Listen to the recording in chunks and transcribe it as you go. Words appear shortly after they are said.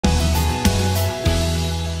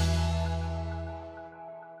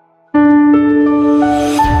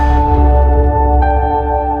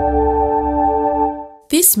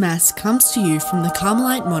This Mass comes to you from the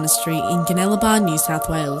Carmelite Monastery in Ginelabar, New South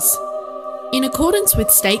Wales. In accordance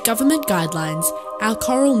with state government guidelines, our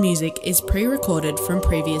choral music is pre-recorded from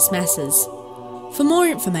previous Masses. For more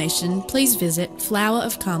information, please visit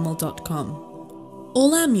flowerofcarmel.com.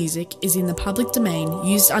 All our music is in the public domain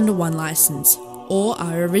used under one licence, or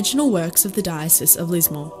are original works of the Diocese of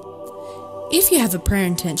Lismore. If you have a prayer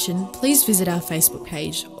intention, please visit our Facebook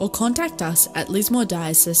page or contact us at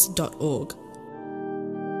lismorediocese.org.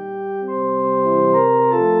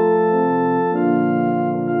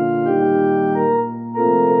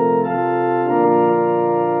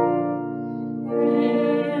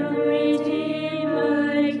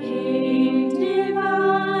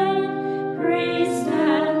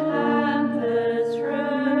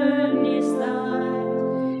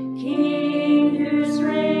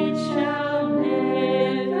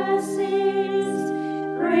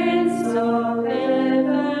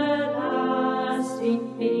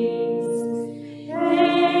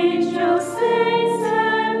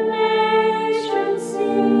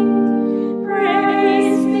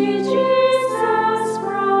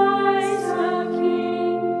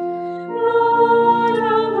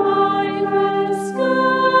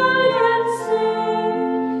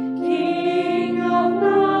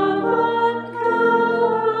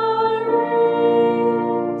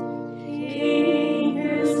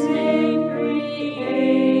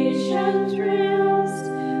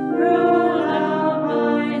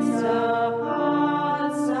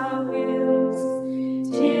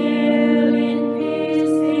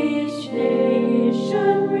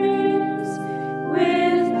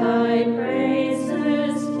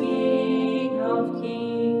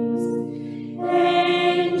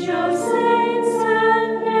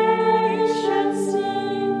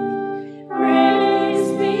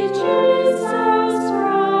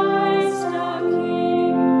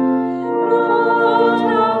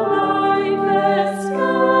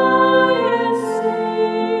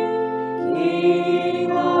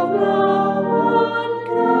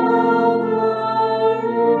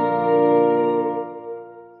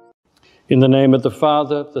 In the name of the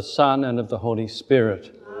Father, the Son, and of the Holy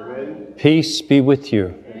Spirit. Amen. Peace be with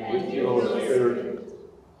you. And with your spirit.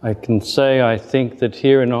 I can say, I think that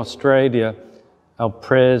here in Australia, our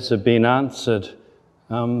prayers have been answered.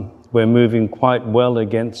 We're moving quite well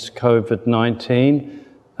against COVID-19,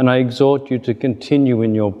 and I exhort you to continue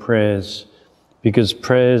in your prayers, because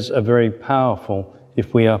prayers are very powerful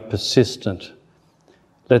if we are persistent.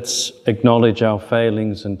 Let's acknowledge our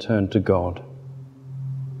failings and turn to God.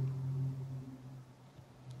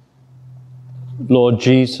 Lord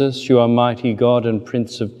Jesus, you are mighty God and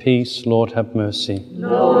Prince of Peace, Lord have mercy.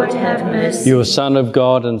 Lord have mercy. You are Son of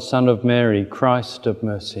God and Son of Mary, Christ have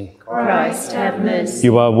mercy. Christ have mercy.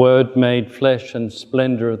 You are Word made flesh and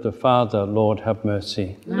splendour of the Father, Lord have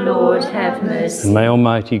mercy. Lord have mercy. And may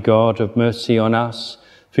Almighty God have mercy on us,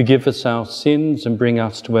 forgive us our sins and bring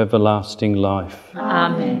us to everlasting life.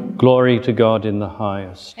 Amen. Glory to God in the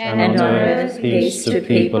highest, and on earth peace to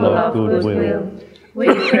people of good will. We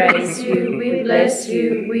praise you, we bless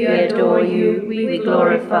you, we adore you, we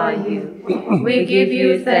glorify you. We give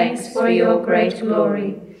you thanks for your great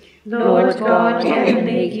glory. Lord God,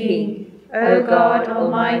 heavenly King, O God,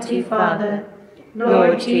 almighty Father,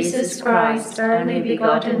 Lord Jesus Christ, only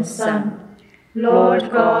begotten Son, Lord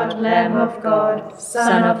God, Lamb of God,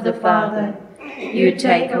 Son of the Father, you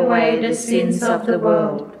take away the sins of the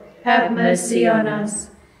world. Have mercy on us.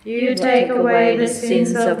 You take away the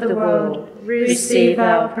sins of the world. Receive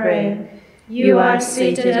our prayer. You are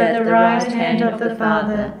seated at the right hand of the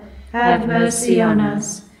Father. Have mercy on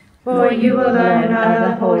us. For you alone are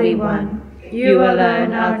the Holy One. You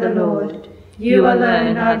alone are the Lord. You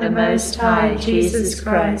alone are the Most High, Jesus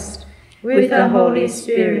Christ, with the Holy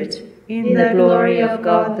Spirit, in the glory of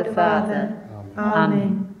God the Father.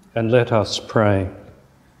 Amen. And let us pray.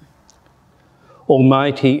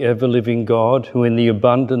 Almighty, ever-living God, who in the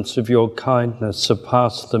abundance of your kindness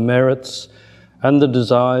surpass the merits and the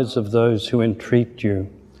desires of those who entreat you,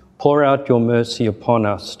 pour out your mercy upon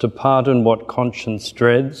us to pardon what conscience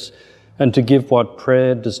dreads and to give what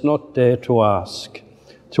prayer does not dare to ask.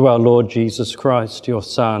 Through our Lord Jesus Christ, your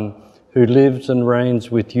Son, who lives and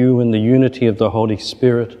reigns with you in the unity of the Holy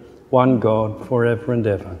Spirit, one God, forever and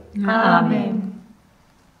ever. Amen.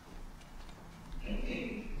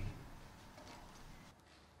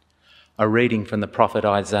 A reading from the prophet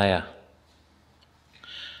Isaiah.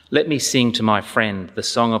 Let me sing to my friend the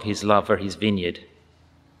song of his love for his vineyard.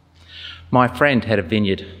 My friend had a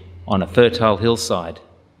vineyard on a fertile hillside.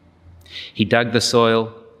 He dug the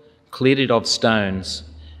soil, cleared it of stones,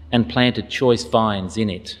 and planted choice vines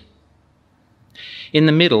in it. In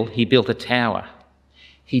the middle, he built a tower.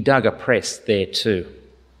 he dug a press there too.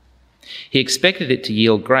 He expected it to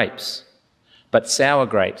yield grapes, but sour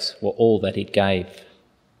grapes were all that it gave.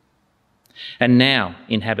 And now,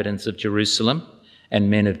 inhabitants of Jerusalem and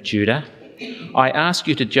men of Judah, I ask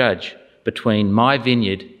you to judge between my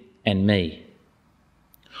vineyard and me.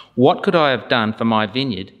 What could I have done for my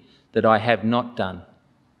vineyard that I have not done?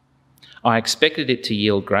 I expected it to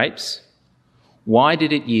yield grapes. Why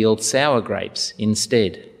did it yield sour grapes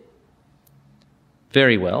instead?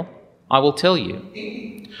 Very well, I will tell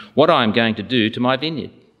you what I am going to do to my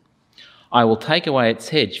vineyard. I will take away its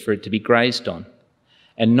hedge for it to be grazed on,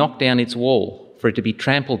 and knock down its wall for it to be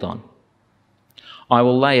trampled on. I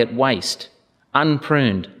will lay it waste,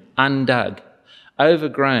 unpruned, undug,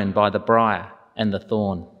 overgrown by the briar and the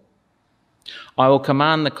thorn. I will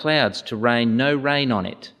command the clouds to rain no rain on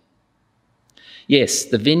it. Yes,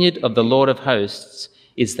 the vineyard of the Lord of hosts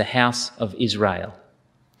is the house of Israel,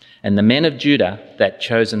 and the men of Judah that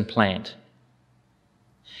chosen plant.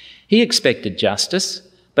 He expected justice,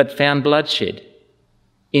 but found bloodshed,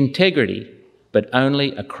 integrity, but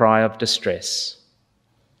only a cry of distress.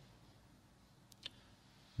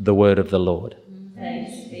 The word of the Lord.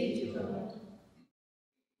 Thanks be to God.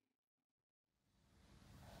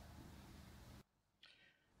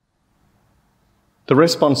 The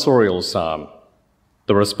responsorial psalm.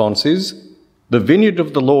 The response is, "The vineyard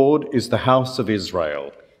of the Lord is the house of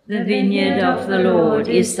Israel." The vineyard of the Lord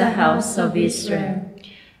is the house of Israel.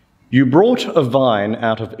 You brought a vine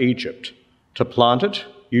out of Egypt. To plant it,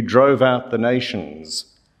 you drove out the nations.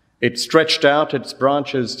 It stretched out its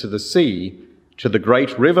branches to the sea. To the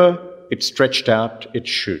great river, it stretched out its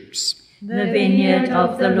shoots. The vineyard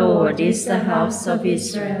of the Lord is the house of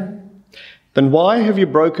Israel. Then why have you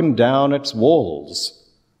broken down its walls?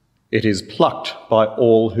 It is plucked by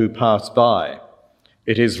all who pass by.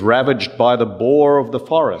 It is ravaged by the boar of the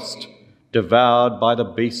forest, devoured by the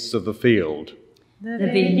beasts of the field. The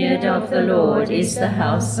vineyard of the Lord is the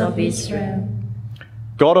house of Israel.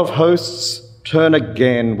 God of hosts, turn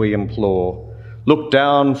again, we implore. Look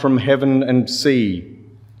down from heaven and see.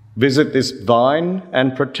 Visit this vine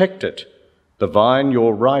and protect it, the vine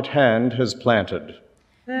your right hand has planted.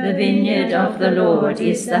 The vineyard of the Lord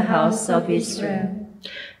is the house of Israel.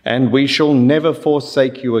 And we shall never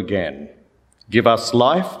forsake you again. Give us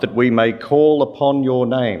life that we may call upon your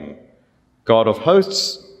name. God of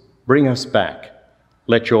hosts, bring us back.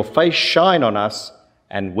 Let your face shine on us,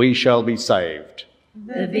 and we shall be saved.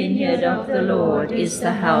 The vineyard of the Lord is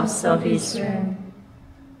the house of Israel.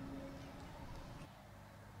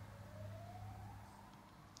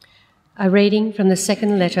 A reading from the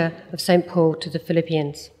second letter of St. Paul to the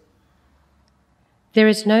Philippians. There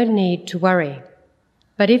is no need to worry,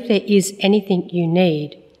 but if there is anything you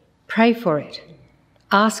need, pray for it,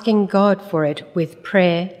 asking God for it with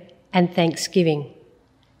prayer and thanksgiving.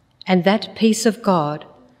 And that peace of God,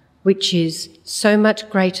 which is so much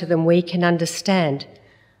greater than we can understand,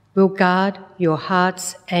 will guard your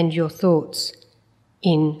hearts and your thoughts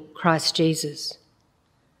in Christ Jesus.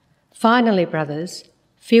 Finally, brothers,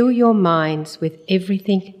 fill your minds with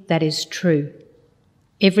everything that is true,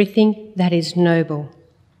 everything that is noble,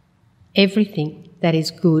 everything that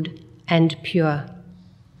is good and pure,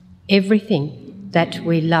 everything that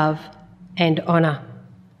we love and honour,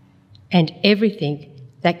 and everything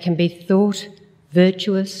that can be thought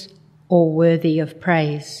virtuous or worthy of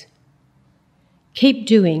praise. Keep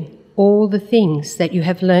doing all the things that you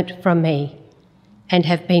have learnt from me and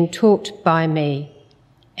have been taught by me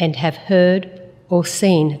and have heard or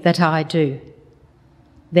seen that I do.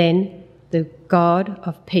 Then the God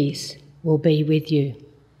of peace will be with you.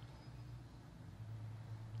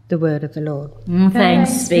 The word of the Lord.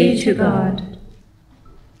 Thanks be to God.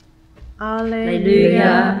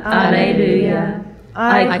 Alleluia, alleluia.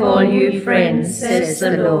 I call you friends, says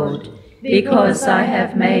the Lord, because I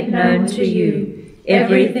have made known to you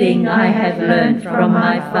everything I have learned from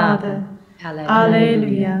my Father.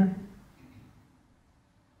 Alleluia.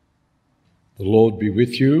 The Lord be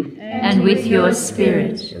with you. And with your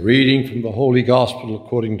spirit. A reading from the Holy Gospel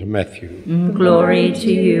according to Matthew. Glory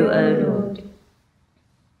to you, O Lord.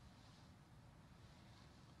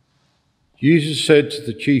 Jesus said to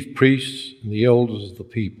the chief priests and the elders of the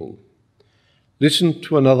people, "Listen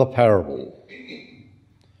to another parable.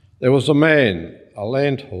 There was a man, a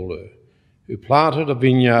landholder, who planted a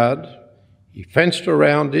vineyard. He fenced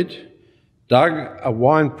around it, dug a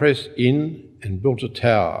winepress in, and built a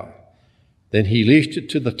tower. Then he leased it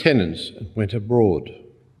to the tenants and went abroad.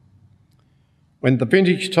 When the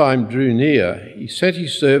vintage time drew near, he sent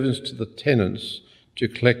his servants to the tenants to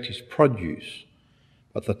collect his produce.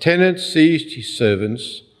 But the tenants seized his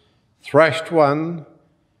servants, thrashed one,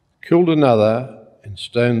 killed another, and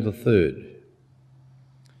stoned the third.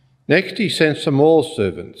 Next he sent some more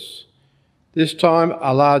servants, this time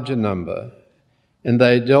a larger number, and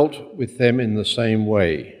they dealt with them in the same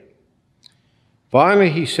way.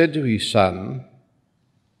 Finally he said to his son,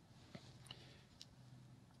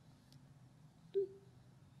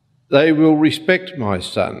 "They will respect my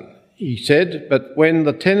son," he said. But when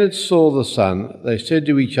the tenants saw the son, they said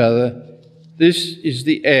to each other, "This is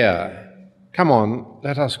the heir. Come on,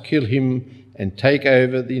 let us kill him and take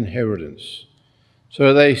over the inheritance."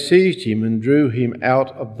 So they seized him and drew him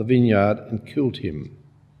out of the vineyard and killed him.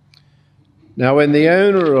 Now when the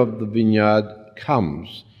owner of the vineyard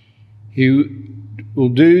comes, he will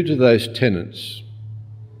do to those tenants.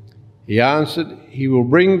 He answered, "He will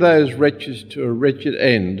bring those wretches to a wretched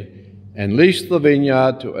end and lease the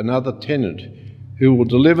vineyard to another tenant who will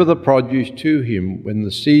deliver the produce to him when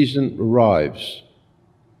the season arrives."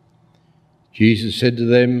 Jesus said to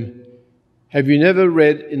them, "Have you never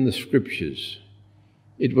read in the Scriptures,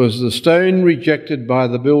 'It was the stone rejected by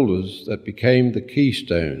the builders that became the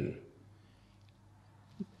keystone'?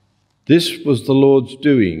 This was the Lord's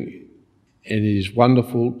doing, and it is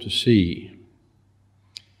wonderful to see.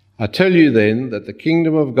 I tell you then that the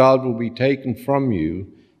kingdom of God will be taken from you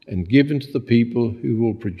and given to the people who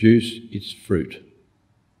will produce its fruit."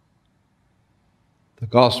 The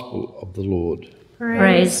Gospel of the Lord.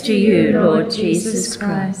 Praise to you, Lord Jesus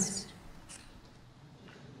Christ.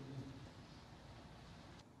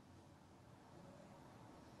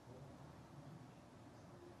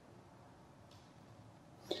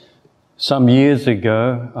 Some years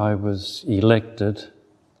ago, I was elected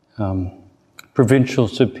Provincial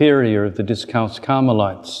Superior of the Discalced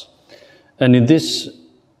Carmelites. And in this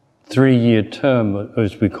 3-year term,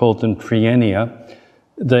 as we call them, triennia,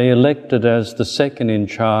 they elected as the second in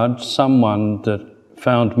charge someone that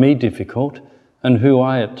found me difficult and who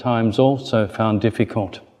I at times also found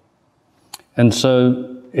difficult. And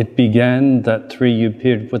so it began, that 3-year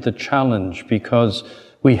period, with a challenge because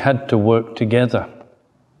we had to work together.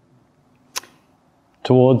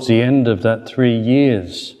 Towards the end of that 3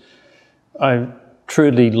 years, I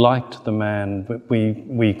truly liked the man.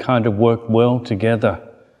 We kind of worked well together.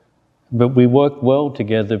 But we worked well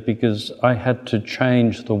together because I had to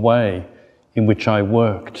change the way in which I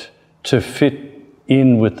worked to fit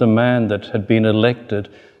in with the man that had been elected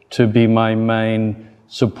to be my main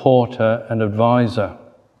supporter and advisor.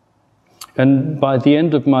 And by the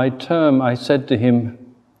end of my term, I said to him,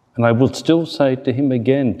 and I will still say to him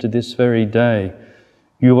again to this very day,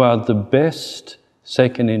 "You are the best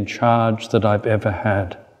second in charge that I've ever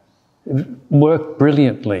had." It worked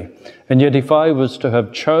brilliantly. And yet if I was to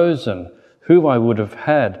have chosen who I would have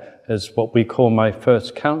had as what we call my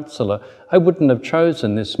first counsellor, I wouldn't have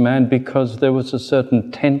chosen this man because there was a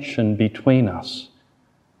certain tension between us.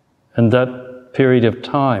 And that period of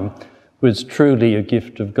time was truly a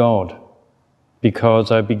gift of God,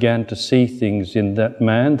 because I began to see things in that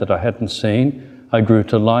man that I hadn't seen. I grew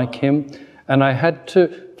to like him, and I had to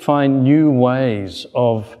find new ways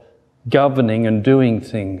of governing and doing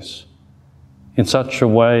things in such a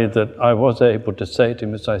way that I was able to say to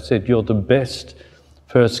him, as I said, "You're the best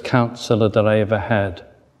first counsellor that I ever had."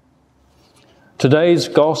 Today's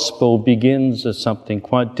gospel begins as something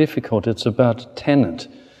quite difficult. It's about a tenant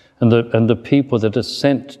and the people that are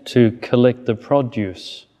sent to collect the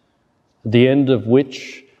produce, at the end of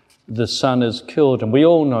which the son is killed. And we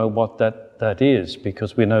all know what that is,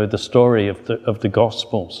 because we know the story of the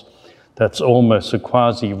Gospels. That's almost a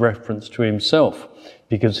quasi-reference to himself,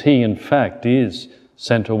 because he, in fact, is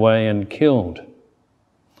sent away and killed.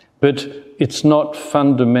 But it's not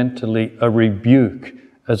fundamentally a rebuke,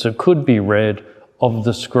 as it could be read, of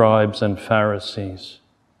the scribes and Pharisees.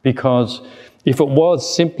 Because if it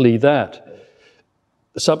was simply that,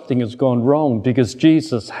 something has gone wrong, because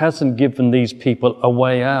Jesus hasn't given these people a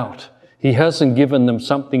way out. He hasn't given them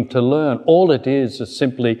something to learn. All it is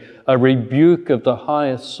simply a rebuke of the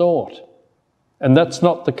highest sort. And that's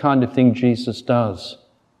not the kind of thing Jesus does.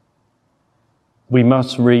 We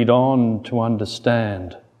must read on to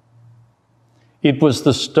understand. It was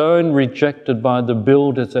the stone rejected by the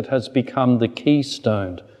builders that has become the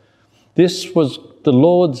keystone. This was the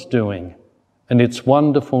Lord's doing, and it's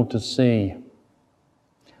wonderful to see.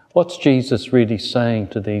 What's Jesus really saying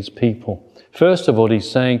to these people? First of all, he's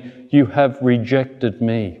saying, "You have rejected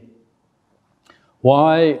me."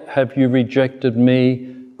 Why have you rejected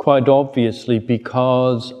me? Quite obviously,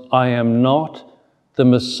 because I am not the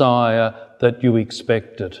Messiah that you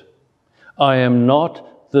expected. I am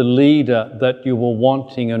not the leader that you were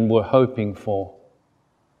wanting and were hoping for.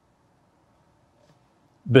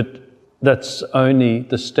 But that's only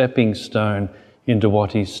the stepping stone into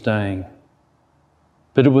what he's saying.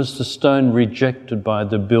 But it was the stone rejected by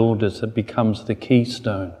the builders that becomes the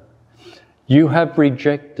keystone. You have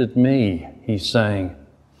rejected me, he's saying,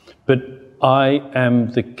 but I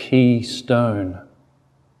am the keystone.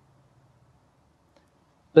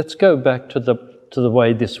 Let's go back to the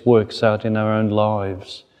way this works out in our own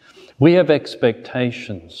lives. We have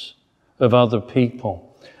expectations of other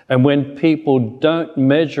people. And when people don't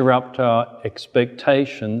measure up to our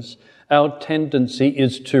expectations, our tendency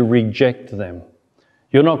is to reject them.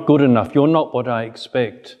 You're not good enough. You're not what I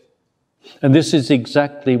expect. And this is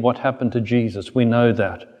exactly what happened to Jesus. We know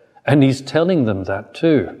that. And he's telling them that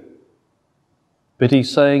too. But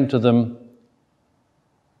he's saying to them,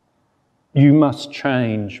 you must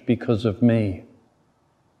change because of me.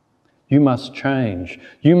 You must change.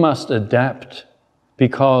 You must adapt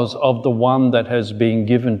because of the one that has been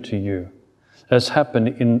given to you. As happened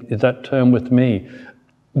in that term with me.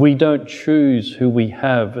 We don't choose who we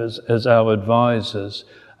have as our advisors.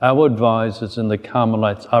 Our advisors in the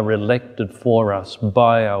Carmelites are elected for us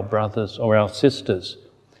by our brothers or our sisters.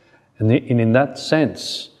 And in that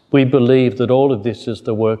sense, we believe that all of this is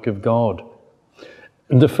the work of God.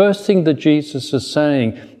 And the first thing that Jesus is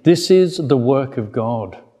saying, this is the work of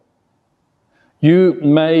God. You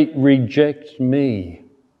may reject me,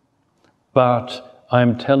 but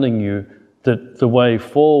I'm telling you that the way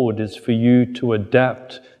forward is for you to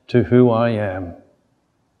adapt to who I am.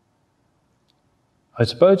 I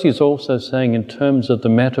suppose he's also saying in terms of the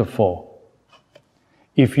metaphor,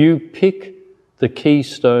 if you pick the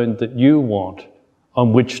keystone that you want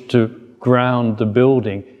on which to ground the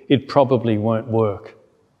building, it probably won't work.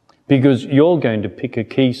 Because you're going to pick a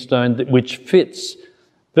keystone which fits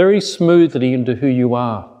very smoothly into who you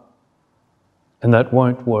are. And that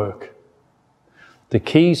won't work. The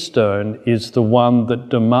keystone is the one that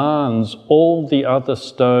demands all the other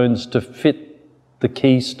stones to fit the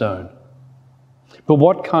keystone. But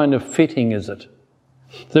what kind of fitting is it?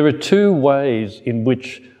 There are two ways in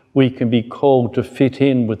which we can be called to fit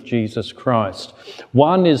in with Jesus Christ.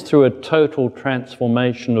 One is through a total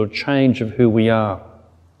transformation or change of who we are.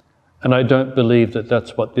 And I don't believe that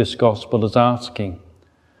that's what this gospel is asking.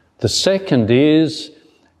 The second is,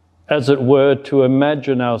 as it were, to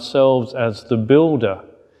imagine ourselves as the builder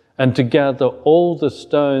and to gather all the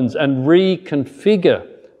stones and reconfigure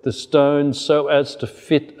the stones so as to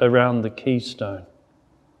fit around the keystone.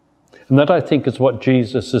 And that, I think, is what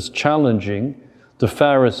Jesus is challenging the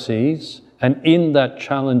Pharisees and in that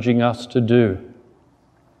challenging us to do.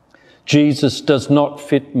 Jesus does not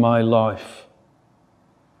fit my life,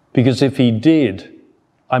 because if he did,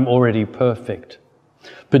 I'm already perfect.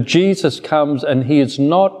 But Jesus comes and he is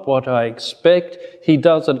not what I expect. He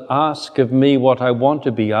doesn't ask of me what I want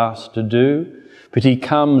to be asked to do, but he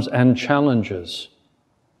comes and challenges.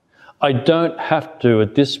 I don't have to,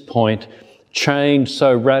 at this point, change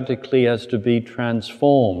so radically as to be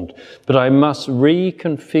transformed, but I must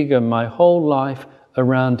reconfigure my whole life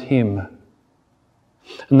around him.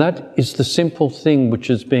 And that is the simple thing which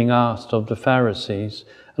is being asked of the Pharisees,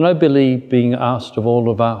 and I believe being asked of all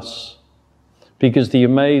of us. Because the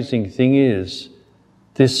amazing thing is,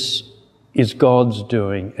 this is God's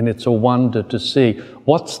doing, and it's a wonder to see.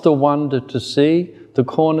 What's the wonder to see? The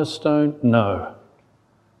cornerstone? No.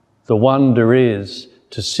 The wonder is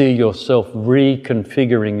to see yourself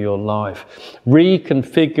reconfiguring your life,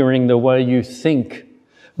 reconfiguring the way you think,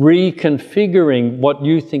 reconfiguring what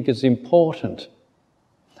you think is important,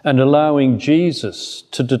 and allowing Jesus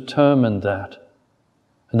to determine that.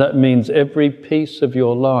 And that means every piece of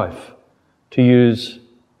your life, to use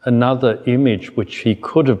another image which he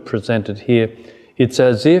could have presented here, it's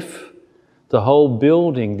as if the whole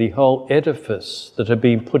building, the whole edifice that had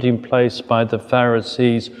been put in place by the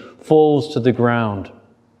Pharisees falls to the ground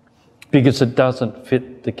because it doesn't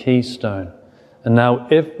fit the keystone. And now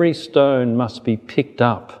every stone must be picked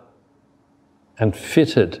up and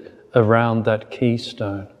fitted around that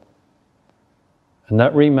keystone. And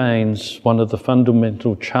that remains one of the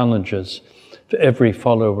fundamental challenges for every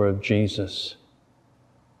follower of Jesus.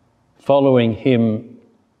 Following him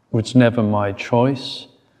was never my choice.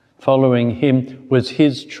 Following him was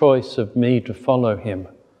his choice of me to follow him.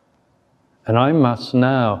 And I must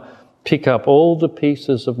now pick up all the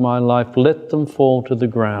pieces of my life, let them fall to the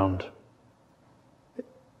ground,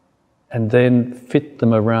 and then fit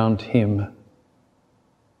them around him.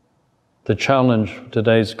 The challenge for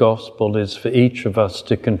today's gospel is for each of us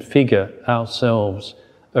to configure ourselves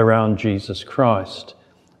around Jesus Christ,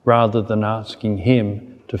 rather than asking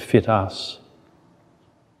him to fit us.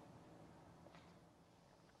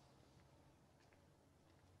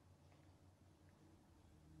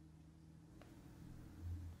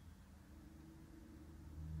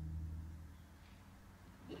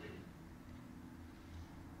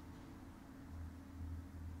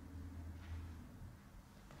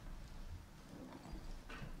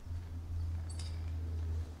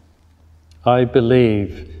 I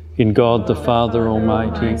believe in God the Father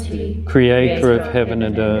Almighty, creator of heaven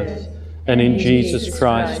and earth, and in Jesus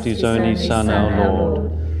Christ, his only Son, our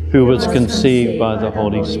Lord, who was conceived by the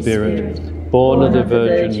Holy Spirit, born of the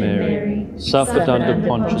Virgin Mary, suffered under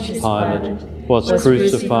Pontius Pilate, was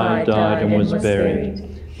crucified, died, and was buried.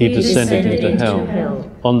 He descended into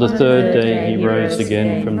hell. On the third day he rose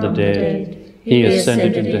again from the dead. He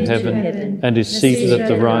ascended into heaven and is seated at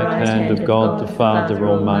the right hand of God the Father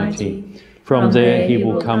Almighty. From there he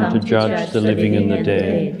will come to judge the living and the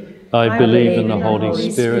dead. I believe in the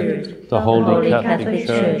Holy Spirit, the Holy Catholic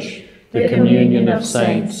Church, the communion of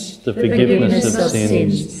saints, the forgiveness of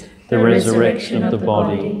sins, the resurrection of the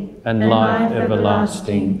body, and life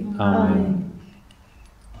everlasting. Amen.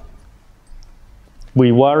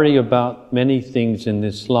 We worry about many things in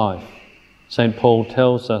this life. St. Paul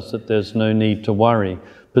tells us that there's no need to worry,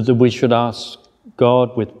 but that we should ask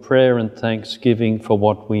God with prayer and thanksgiving for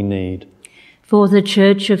what we need. For the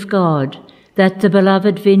Church of God, that the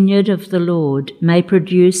beloved vineyard of the Lord may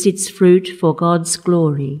produce its fruit for God's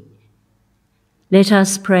glory. Let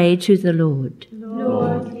us pray to the Lord.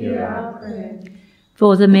 Lord, hear our prayer.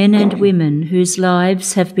 For the men and women whose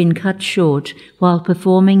lives have been cut short while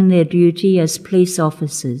performing their duty as police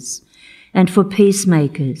officers, and for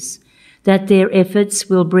peacemakers, that their efforts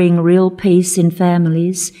will bring real peace in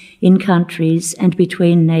families, in countries, and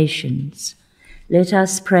between nations. Let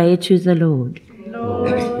us pray to the Lord.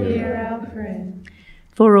 Lord, hear our prayer.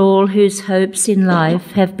 For all whose hopes in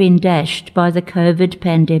life have been dashed by the COVID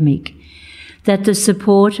pandemic, that the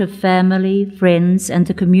support of family, friends, and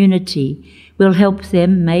the community will help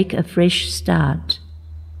them make a fresh start.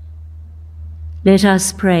 Let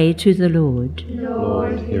us pray to the Lord.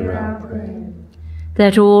 Lord, hear our prayer.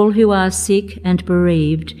 That all who are sick and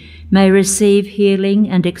bereaved may receive healing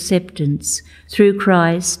and acceptance through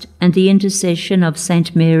Christ and the intercession of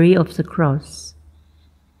Saint Mary of the Cross.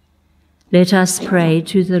 Let us pray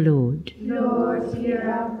to the Lord. Lord, hear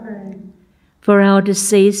our prayer. For our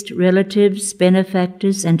deceased relatives,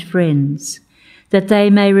 benefactors, and friends, that they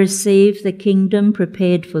may receive the kingdom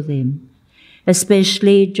prepared for them,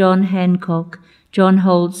 especially John Hancock, John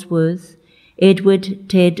Holdsworth, Edward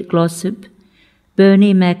Ted Glossop,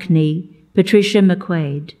 Bernie Macney, Patricia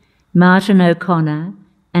McQuaid, Martin O'Connor,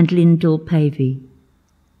 and Lyndall Pavey.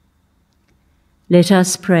 Let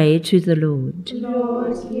us pray to the Lord.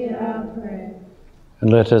 Lord, hear our prayer.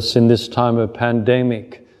 And let us, in this time of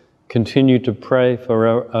pandemic, continue to pray for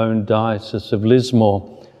our own Diocese of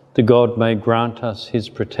Lismore, that God may grant us his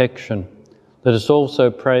protection. Let us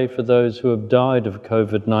also pray for those who have died of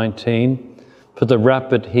COVID-19, for the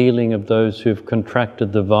rapid healing of those who have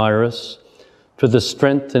contracted the virus, for the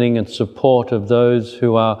strengthening and support of those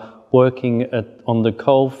who are working on the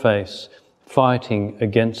coalface, fighting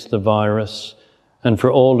against the virus, and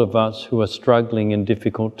for all of us who are struggling in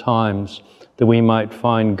difficult times, that we might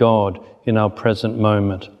find God in our present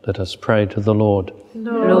moment. Let us pray to the Lord.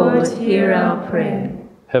 Lord, hear our prayer.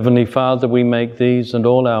 Heavenly Father, we make these and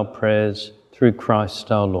all our prayers through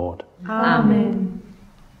Christ our Lord. Amen.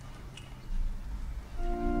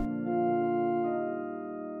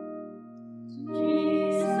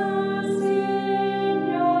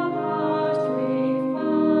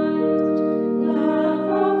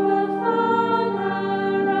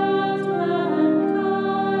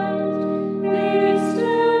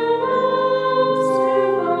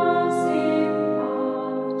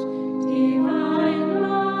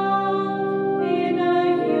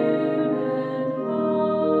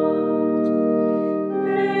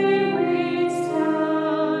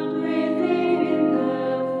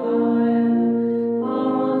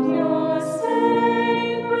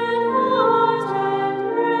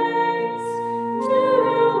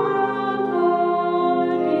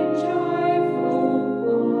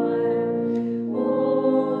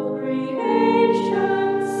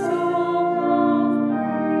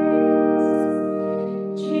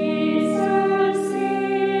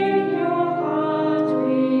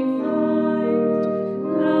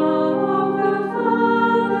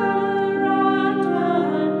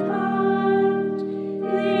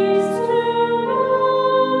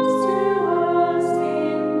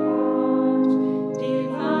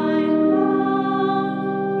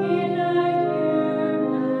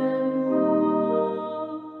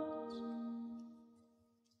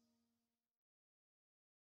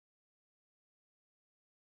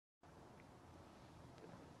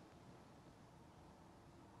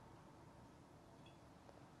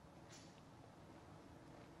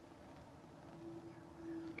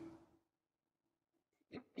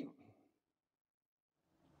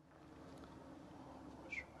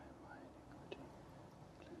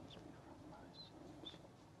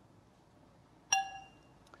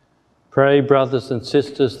 Pray, brothers and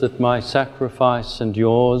sisters, that my sacrifice and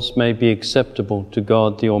yours may be acceptable to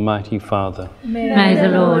God the Almighty Father. May the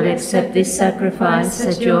Lord accept this sacrifice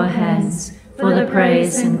at your hands, for the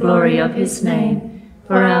praise and glory of his name,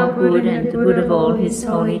 for our good and the good of all his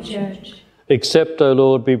holy church. Accept, O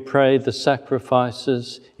Lord, we pray, the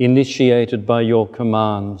sacrifices initiated by your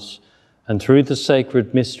commands, and through the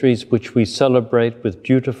sacred mysteries which we celebrate with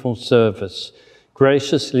dutiful service,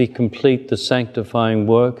 graciously complete the sanctifying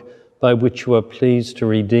work by which you are pleased to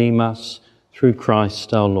redeem us through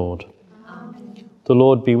Christ our Lord. Amen. The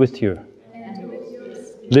Lord be with you. And with your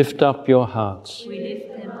spirit. Lift up your hearts. We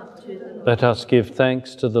lift them up to the Lord. Let us give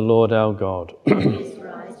thanks to the Lord our God. It is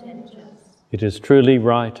right and just. It is truly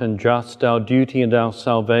right and just, our duty and our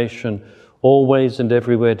salvation, always and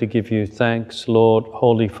everywhere to give you thanks, Lord,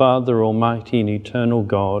 Holy Father, Almighty and eternal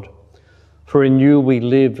God. For in you we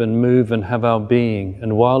live and move and have our being,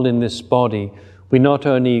 and while in this body, we not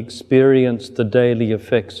only experience the daily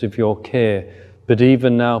effects of your care, but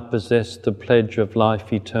even now possess the pledge of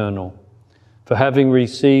life eternal. For having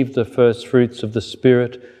received the first fruits of the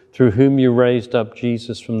Spirit, through whom you raised up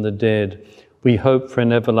Jesus from the dead, we hope for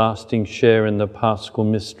an everlasting share in the Paschal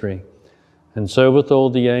mystery. And so with all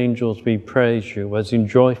the angels we praise you, as in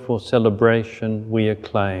joyful celebration we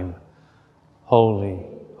acclaim, Holy,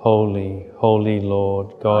 holy, holy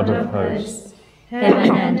Lord, God of hosts.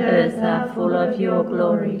 Heaven and earth are full of your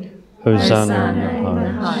glory. Hosanna in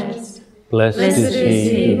the highest. Blessed is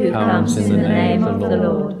he who comes in the name of the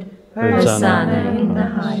Lord. Hosanna in the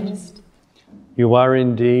highest. You are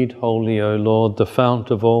indeed holy, O Lord, the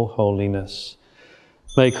fount of all holiness.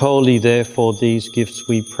 Make holy, therefore, these gifts,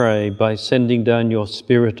 we pray, by sending down your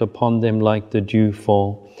Spirit upon them like the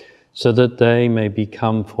dewfall, so that they may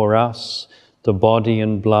become for us the body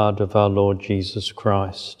and blood of our Lord Jesus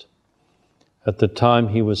Christ. At the time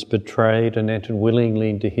he was betrayed and entered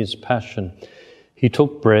willingly into his passion, he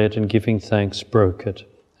took bread and, giving thanks, broke it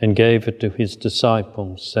and gave it to his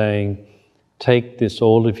disciples, saying, Take this,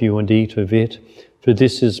 all of you, and eat of it, for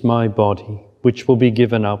this is my body, which will be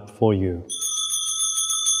given up for you.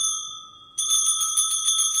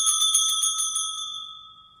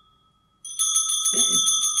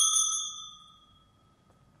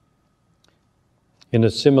 In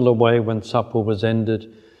a similar way, when supper was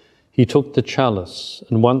ended, he took the chalice,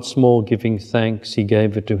 and once more giving thanks, he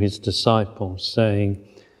gave it to his disciples, saying,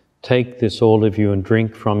 Take this, all of you, and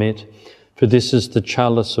drink from it, for this is the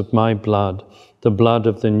chalice of my blood, the blood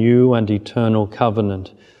of the new and eternal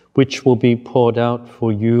covenant, which will be poured out for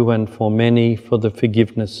you and for many for the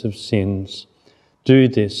forgiveness of sins. Do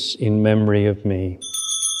this in memory of me.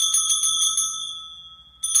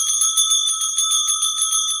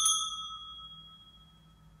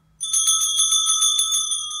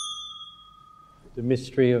 The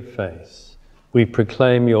mystery of faith. We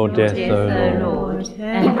proclaim your death, O Lord,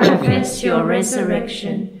 and profess your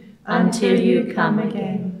resurrection until you come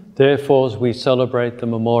again. Therefore, as we celebrate the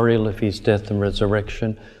memorial of his death and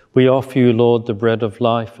resurrection, we offer you, Lord, the bread of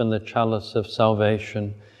life and the chalice of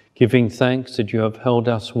salvation, giving thanks that you have held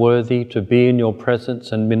us worthy to be in your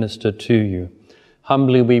presence and minister to you.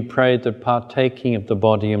 Humbly we pray that, partaking of the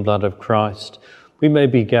body and blood of Christ, we may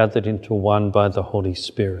be gathered into one by the Holy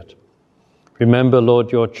Spirit. Remember,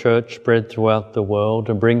 Lord, your church spread throughout the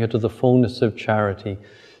world, and bring her to the fullness of charity,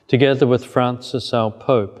 together with Francis, our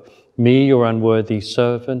Pope, me, your unworthy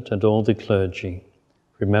servant, and all the clergy.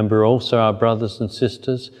 Remember also our brothers and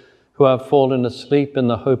sisters who have fallen asleep in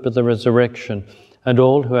the hope of the resurrection, and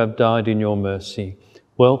all who have died in your mercy.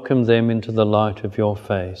 Welcome them into the light of your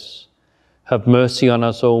face. Have mercy on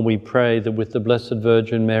us all, we pray, that with the Blessed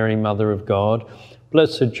Virgin Mary, Mother of God,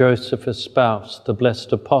 Blessed Joseph, her spouse, the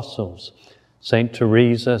blessed apostles, Saint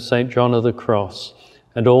Teresa, Saint John of the Cross,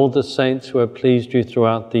 and all the saints who have pleased you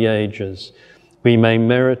throughout the ages, we may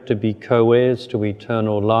merit to be co-heirs to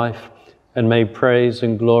eternal life, and may praise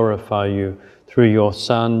and glorify you through your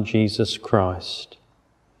Son, Jesus Christ.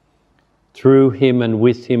 Through him and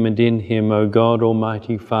with him and in him, O God,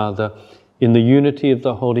 Almighty Father, in the unity of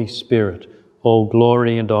the Holy Spirit, all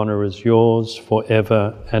glory and honour is yours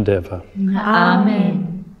forever and ever.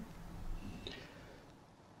 Amen.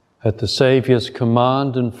 At the Saviour's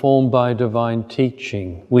command, informed by divine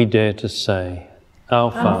teaching, we dare to say,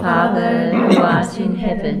 Our Father, who art in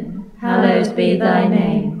heaven, hallowed be thy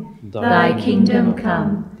name. Thy kingdom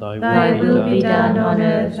come, thy will be done on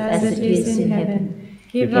earth as it is in heaven.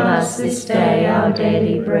 Give us this day our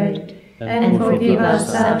daily bread, and forgive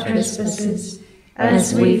us our trespasses,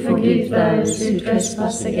 as we forgive those who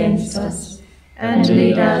trespass against us. And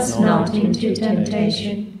lead us not into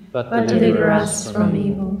temptation, but deliver us from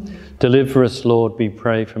evil. Deliver us, Lord, we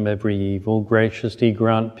pray, from every evil. Graciously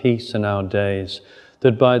grant peace in our days,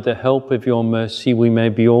 that by the help of your mercy we may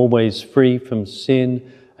be always free from sin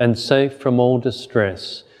and safe from all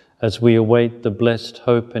distress, as we await the blessed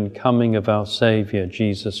hope and coming of our Saviour,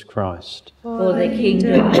 Jesus Christ. For the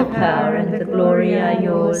kingdom, the power, and the glory are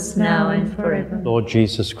yours, now and forever. Lord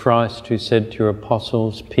Jesus Christ, who said to your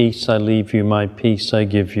apostles, "Peace I leave you, my peace I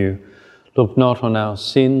give you," look not on our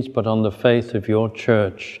sins, but on the faith of your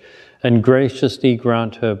Church, and graciously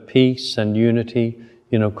grant her peace and unity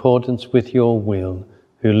in accordance with your will,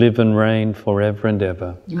 who live and reign forever and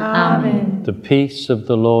ever. Amen. The peace of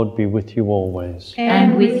the Lord be with you always.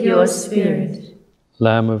 And with your spirit.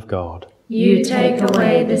 Lamb of God, You take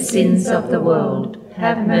away the sins of the world.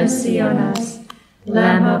 Have mercy on us.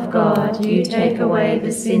 Lamb of God, you take away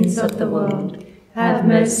the sins of the world. Have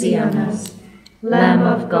mercy on us. Lamb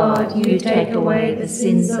of God, you take away the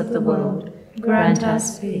sins of the world. Grant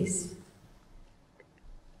us peace.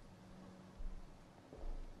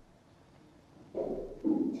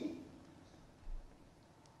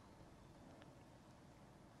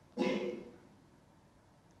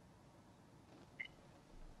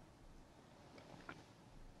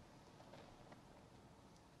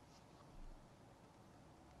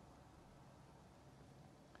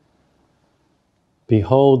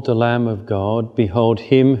 behold the Lamb of God, behold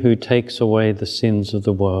him who takes away the sins of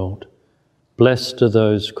the world. Blessed are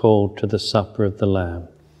those called to the supper of the Lamb.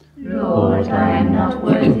 Lord, I am not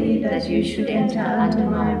worthy that you should enter under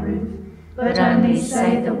my roof, but only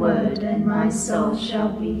say the word, and my soul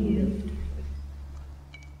shall be healed.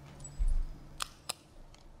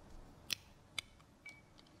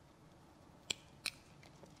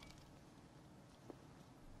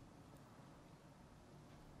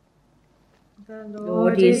 The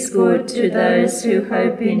Lord is good to those who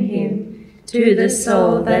hope in him, to the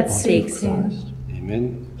soul that seeks him.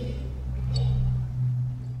 Amen.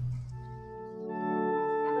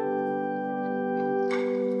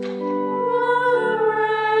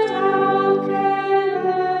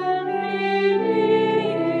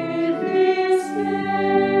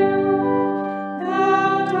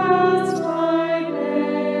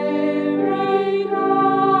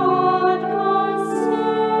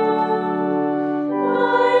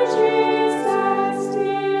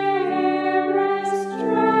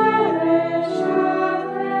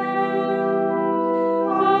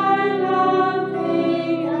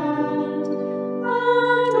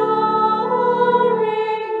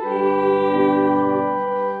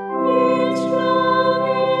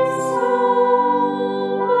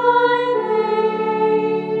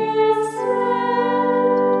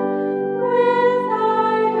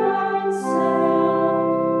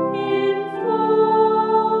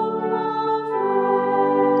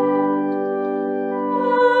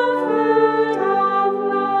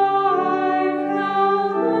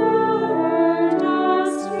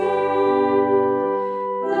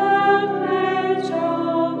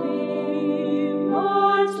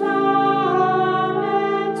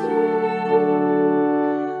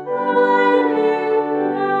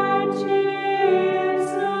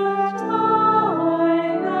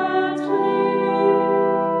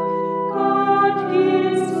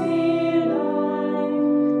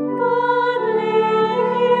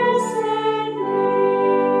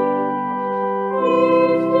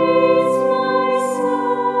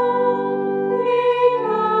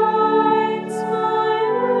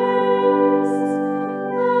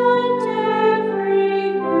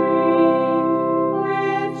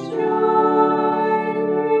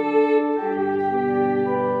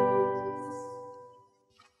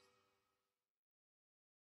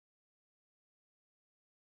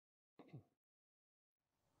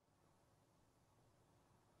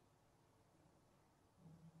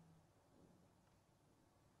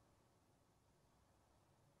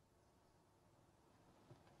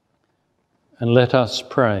 And let us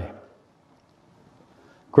pray.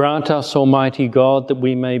 Grant us, Almighty God, that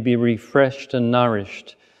we may be refreshed and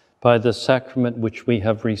nourished by the sacrament which we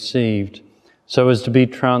have received, so as to be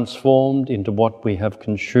transformed into what we have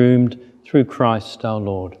consumed through Christ our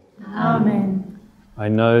Lord. Amen. I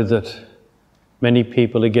know that many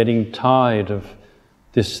people are getting tired of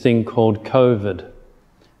this thing called COVID.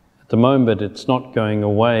 At the moment, it's not going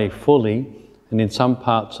away fully, and in some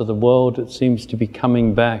parts of the world, it seems to be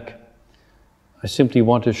coming back. I simply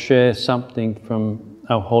want to share something from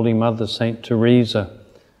our Holy Mother, Saint Teresa,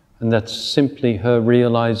 and that's simply her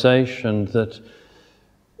realization that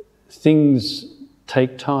things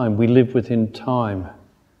take time. We live within time.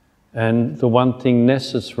 And the one thing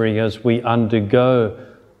necessary as we undergo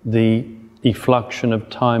the effluxion of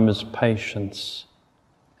time is patience.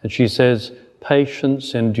 And she says,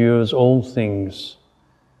 patience endures all things.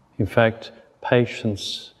 In fact,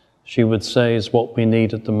 patience, she would say, is what we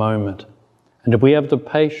need at the moment. And if we have the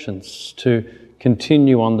patience to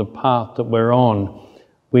continue on the path that we're on,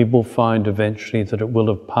 we will find eventually that it will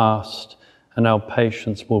have passed and our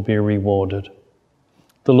patience will be rewarded.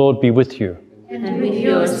 The Lord be with you. And with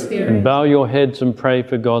your spirit. And bow your heads and pray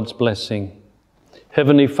for God's blessing.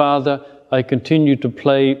 Heavenly Father, I continue to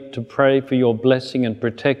pray for your blessing and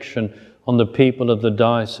protection on the people of the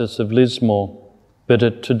Diocese of Lismore, but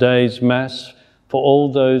at today's Mass, for all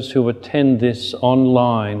those who attend this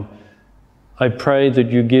online, I pray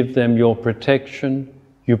that you give them your protection,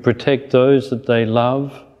 you protect those that they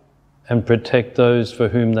love, and protect those for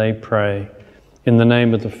whom they pray. In the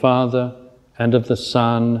name of the Father, and of the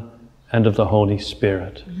Son, and of the Holy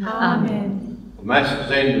Spirit. Amen. The Mass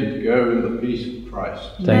is ended. Go in the peace of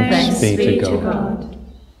Christ. Thanks be to God.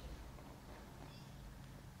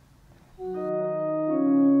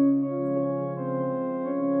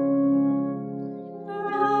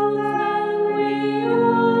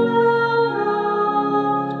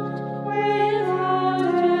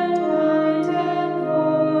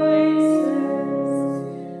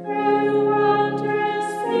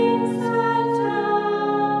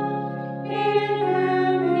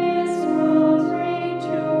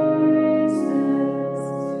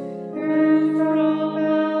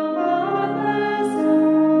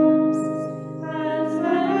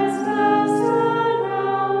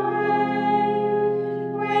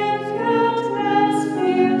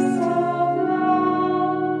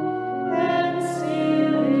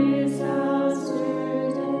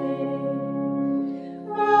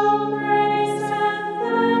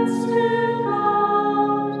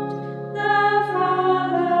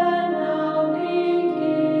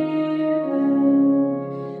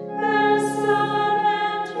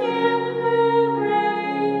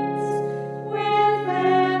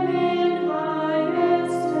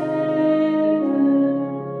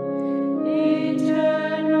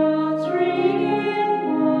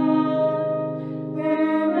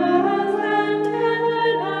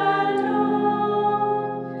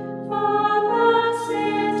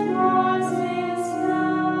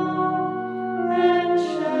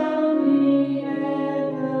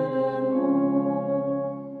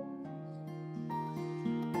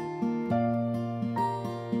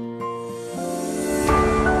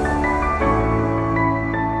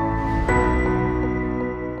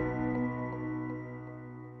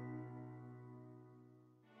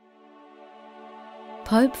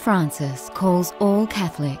 Pope Francis calls all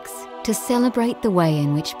Catholics to celebrate the way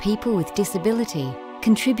in which people with disability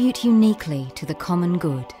contribute uniquely to the common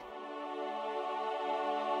good.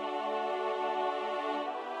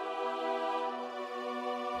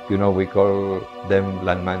 You know, we call them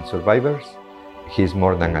landmine survivors. He's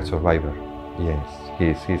more than a survivor.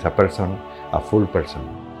 Yes, he's a person, a full person.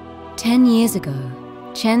 10 years ago,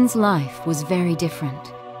 Chen's life was very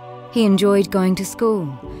different. He enjoyed going to school,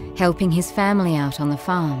 helping his family out on the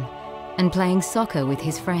farm, and playing soccer with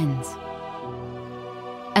his friends.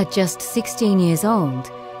 At just 16 years old,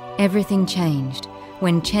 everything changed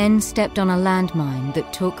when Chen stepped on a landmine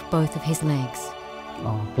that took both of his legs.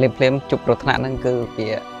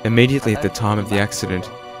 Immediately at the time of the accident,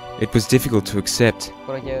 it was difficult to accept.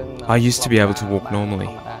 I used to be able to walk normally.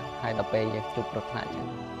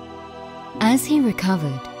 As he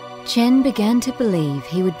recovered, Chen began to believe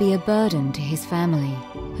he would be a burden to his family,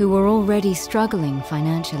 who were already struggling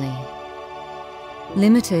financially.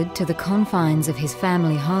 Limited to the confines of his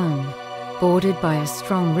family home, bordered by a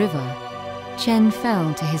strong river, Chen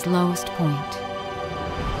fell to his lowest point.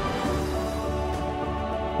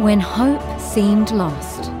 When hope seemed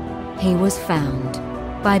lost, he was found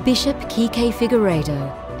by Bishop Kike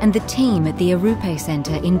Figueiredo and the team at the Arupe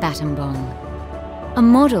Centre in Battambang. A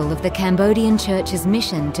model of the Cambodian Church's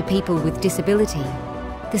mission to people with disability,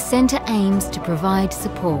 the centre aims to provide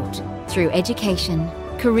support through education,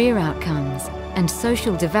 career outcomes and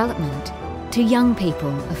social development to young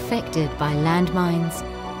people affected by landmines,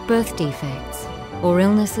 birth defects or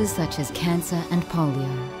illnesses such as cancer and polio.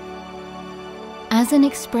 As an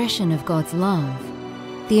expression of God's love,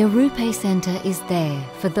 the Arupe Centre is there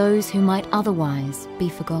for those who might otherwise be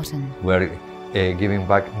forgotten. We're giving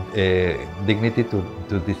back dignity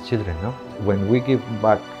to these children. No? When we give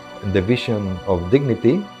back the vision of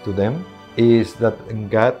dignity to them, is that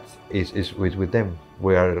God is with them.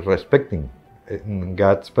 We are respecting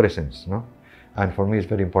God's presence. No? And for me it's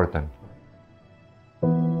very important.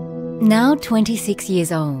 Now 26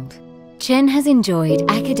 years old, Chen has enjoyed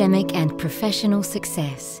academic and professional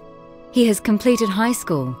success. He has completed high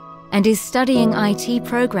school and is studying IT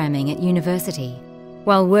programming at university.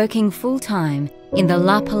 while working full-time in the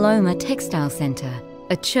La Paloma Textile Centre,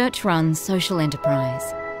 a church-run social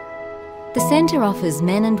enterprise. The centre offers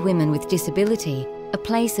men and women with disability a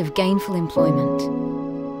place of gainful employment.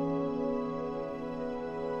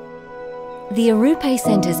 The Arupe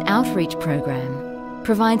Centre's outreach program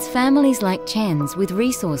provides families like Chen's with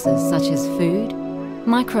resources such as food,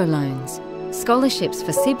 microloans, scholarships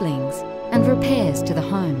for siblings, and repairs to the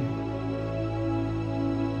home.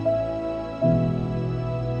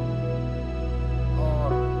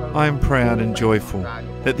 I am proud and joyful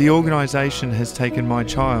that the organisation has taken my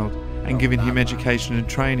child and given him education and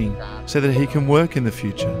training so that he can work in the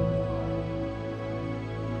future.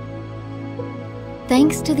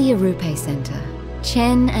 Thanks to the Arupe Centre,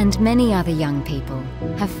 Chen and many other young people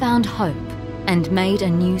have found hope and made a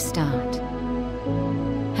new start.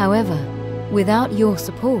 However, without your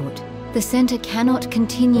support, the centre cannot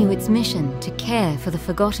continue its mission to care for the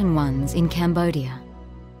forgotten ones in Cambodia.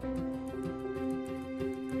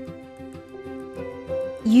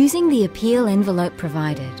 Using the appeal envelope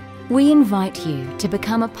provided, we invite you to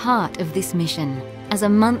become a part of this mission as a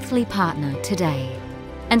monthly partner today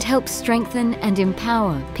and help strengthen and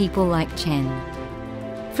empower people like Chen.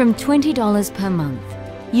 From $20 per month,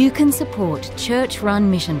 you can support church-run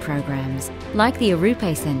mission programs like the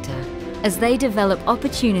Arupe Centre as they develop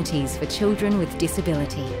opportunities for children with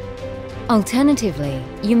disability. Alternatively,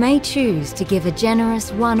 you may choose to give a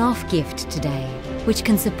generous one-off gift today, which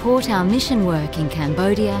can support our mission work in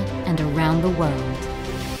Cambodia and around the world.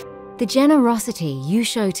 The generosity you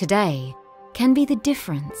show today can be the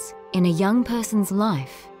difference in a young person's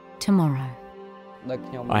life tomorrow.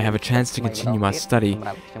 I have a chance to continue my study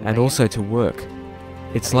and also to work.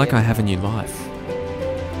 It's like I have a new life.